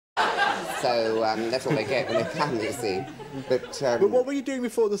so that's all they get when they come, you see. But what were you doing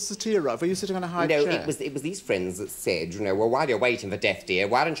before the settee arrived? Were you sitting on a high chair? No, it was these friends that said, you know, well, while you're waiting for Death, dear,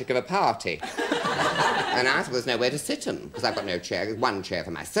 why don't you give a party? And I thought there's nowhere to sit them, because I've got no chair, one chair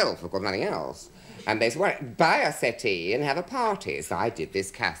for myself, I've got nothing else. And they said, well, buy a settee and have a party. So I did this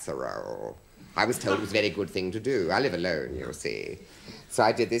casserole. I was told it was a very good thing to do. I live alone, you see. So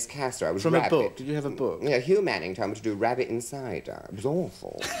I did this casserole. I was From rabbit. a book? Did you have a book? Yeah, Hugh Manning told me to do rabbit and cider. It was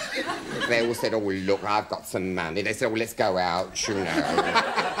awful. They all said, oh, look, I've got some money. They said, oh, let's go out, you know.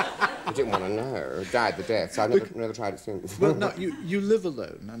 I didn't want to know. Died the death, so I've never tried it since. Well, no, you live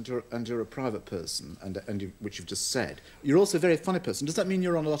alone, and you're a private person, which you've just said. You're also a very funny person. Does that mean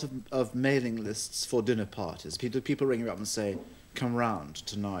you're on a lot of mailing lists for dinner parties? People ring you up and say, come round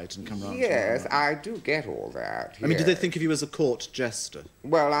tonight and come round Yes, tomorrow. I do get all that. I mean, do they think of you as a court jester?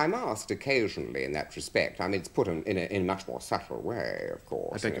 Well, I'm asked occasionally in that respect. I mean, it's put in a much more subtle way, of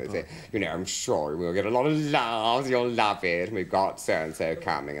course. I beg your pardon. You know, I'm sure we'll get a lot of laughs, you'll love it, and we've got so-and-so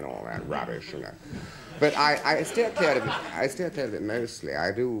coming and all that rubbish, you know. But I steer clear of it mostly.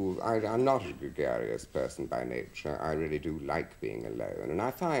 I'm not a gregarious person by nature. I really do like being alone. And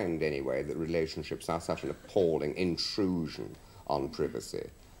I find, anyway, that relationships are such an appalling intrusion on privacy.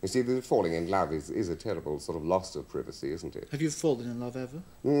 You see, falling in love is a terrible sort of loss of privacy, isn't it? Have you fallen in love ever?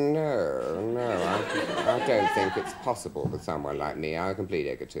 No, I don't think it's possible with someone like me. I'm a complete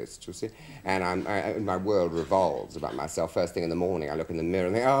egotist, you see, and my world revolves about myself. First thing in the morning, I look in the mirror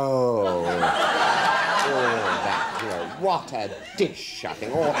and think, oh, that, you know, what a dish, I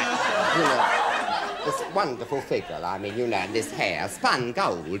think, all that, you know. This wonderful figure, I mean, you know, and this hair, spun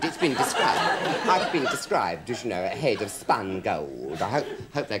gold, it's been described. I've been described as, you know, a head of spun gold. I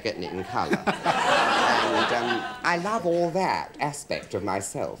hope they're getting it in colour. And I love all that aspect of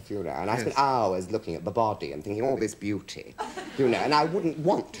myself, you know, and I spend hours looking at the body and thinking all this beauty, you know, and I wouldn't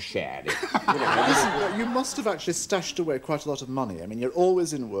want to share it, you know. Listen, you must have actually stashed away quite a lot of money. I mean, you're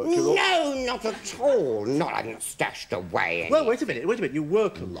always in work. No, not at all. I'm not stashed away. Well, wait a minute. You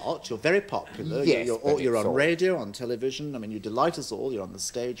work a lot. You're very popular. Yes. You're on radio, on television. I mean, you delight us all. You're on the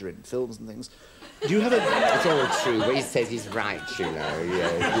stage, you're in films and things. Do you have a... It's all true, but he says he's right, you know. Yeah,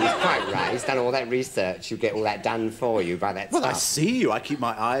 he's quite right. He's done all that research. You get all that done for you by that Well, stuff. I see you. I keep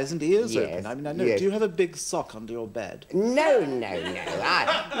my eyes and ears open. I mean, I know. Yes. Do you have a big sock under your bed? No.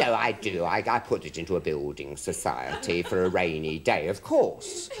 I do. I put it into a building society for a rainy day, of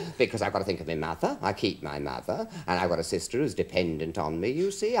course, because I've got to think of my mother. I keep my mother, and I've got a sister who's dependent on me, you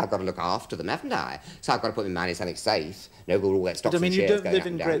see. I've got to look after them, haven't I? So I've got to put my money in something safe. No good all that stocks and shares going up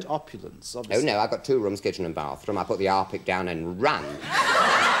and down. But I mean, you don't live in great opulence, obviously. Oh, no, I've got 2 rooms, kitchen and bathroom. I put the Arctic down and run.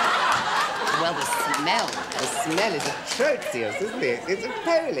 Well, the smell is atrocious, isn't it? It's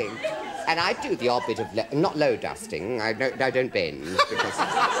appalling. And I do the odd bit of, not low dusting. I don't bend, because,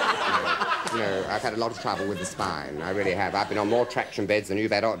 no, I've had a lot of trouble with the spine. I really have. I've been on more traction beds than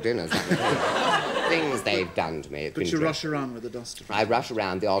you've had hot dinners. Things they've done to me. But you rush around with a duster. I rush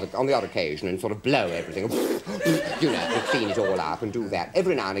around on the odd occasion and sort of blow everything, you know, and clean it all up and do that.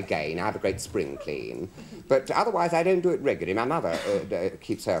 Every now and again, I have a great spring clean. But otherwise, I don't do it regularly. My mother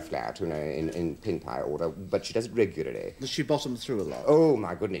keeps her flat, you know, in pin pie order, but she does it regularly. Does she bottom through a lot? Oh,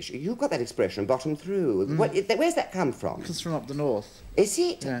 my goodness. You've got that expression, bottom through. Where's that come from? It comes from up the north. Is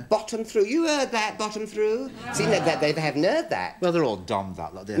it? Yeah. Bottom through. You heard that, bottom through? See, they haven't heard that. Well, they're all dumb,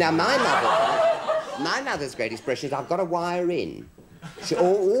 that lot. Now, my mother's great expression is, I've got to wire in. I've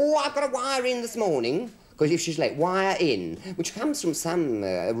got to wire in this morning. Because if she's late, wire in, which comes from some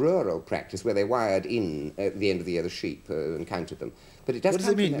rural practice where they wired in at the end of the year the sheep and counted them. But it does. What does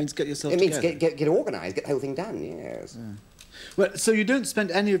it mean? It means get yourself together. It means get organised, get the whole thing done, yes. Yeah. Well, so you don't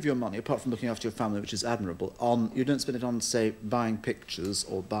spend any of your money, apart from looking after your family, which is admirable, you don't spend it on, say, buying pictures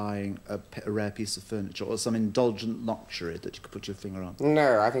or buying a rare piece of furniture or some indulgent luxury that you could put your finger on?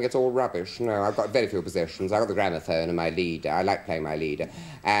 No, I think it's all rubbish. No, I've got very few possessions. I've got the gramophone and my leader. I like playing my leader.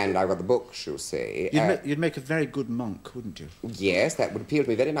 And I've got the books, you'll see. You'd make a very good monk, wouldn't you? Yes, that would appeal to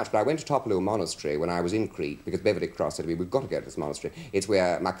me very much. But I went to Topolou Monastery when I was in Crete, because Beverly Cross said to me, we've got to go to this monastery. It's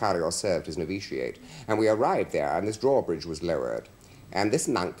where Makarios served his novitiate. And we arrived there, and this drawbridge was lowered. And this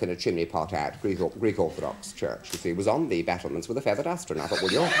monk in a chimney pot at Greek Orthodox Church, you see, was on the battlements with a feather duster, and I thought,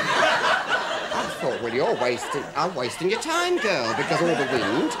 well, you're wasting your time, girl, because all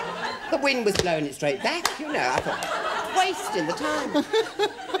the wind was blowing it straight back, you know. I thought, wasting the time.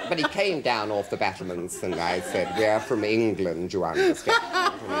 But he came down off the battlements, and I said, we're from England, you understand?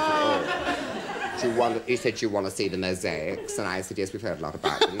 He said, you want to see the mosaics? And I said, yes, we've heard a lot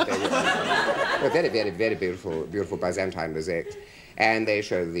about them. They were very, very, very beautiful Byzantine mosaics. And they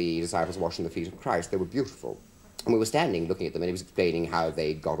show the disciples washing the feet of Christ. They were beautiful. And we were standing looking at them, and he was explaining how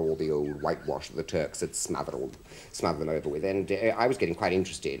they'd got all the old whitewash that the Turks had smothered them over with. And I was getting quite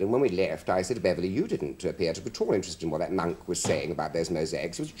interested. And when we left, I said to Beverly, you didn't appear to be at all interested in what that monk was saying about those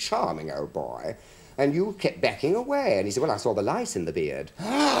mosaics. He was a charming old boy. And you kept backing away. And he said, well, I saw the lice in the beard.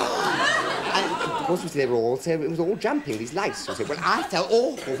 And of course, they were all, so it was all jumping, these lice. I said, well, I felt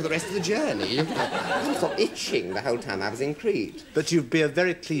awful for the rest of the journey. I couldn't stop itching the whole time I was in Crete. But you'd be a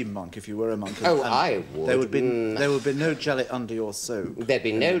very clean monk if you were a monk. Oh, I would. There would be no jelly under your soap. There'd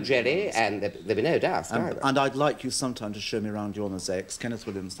be no jelly, and there'd be no dust either. And I'd like you sometime to show me around your mosaics. Kenneth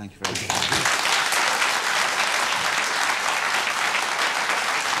Williams, thank you very much.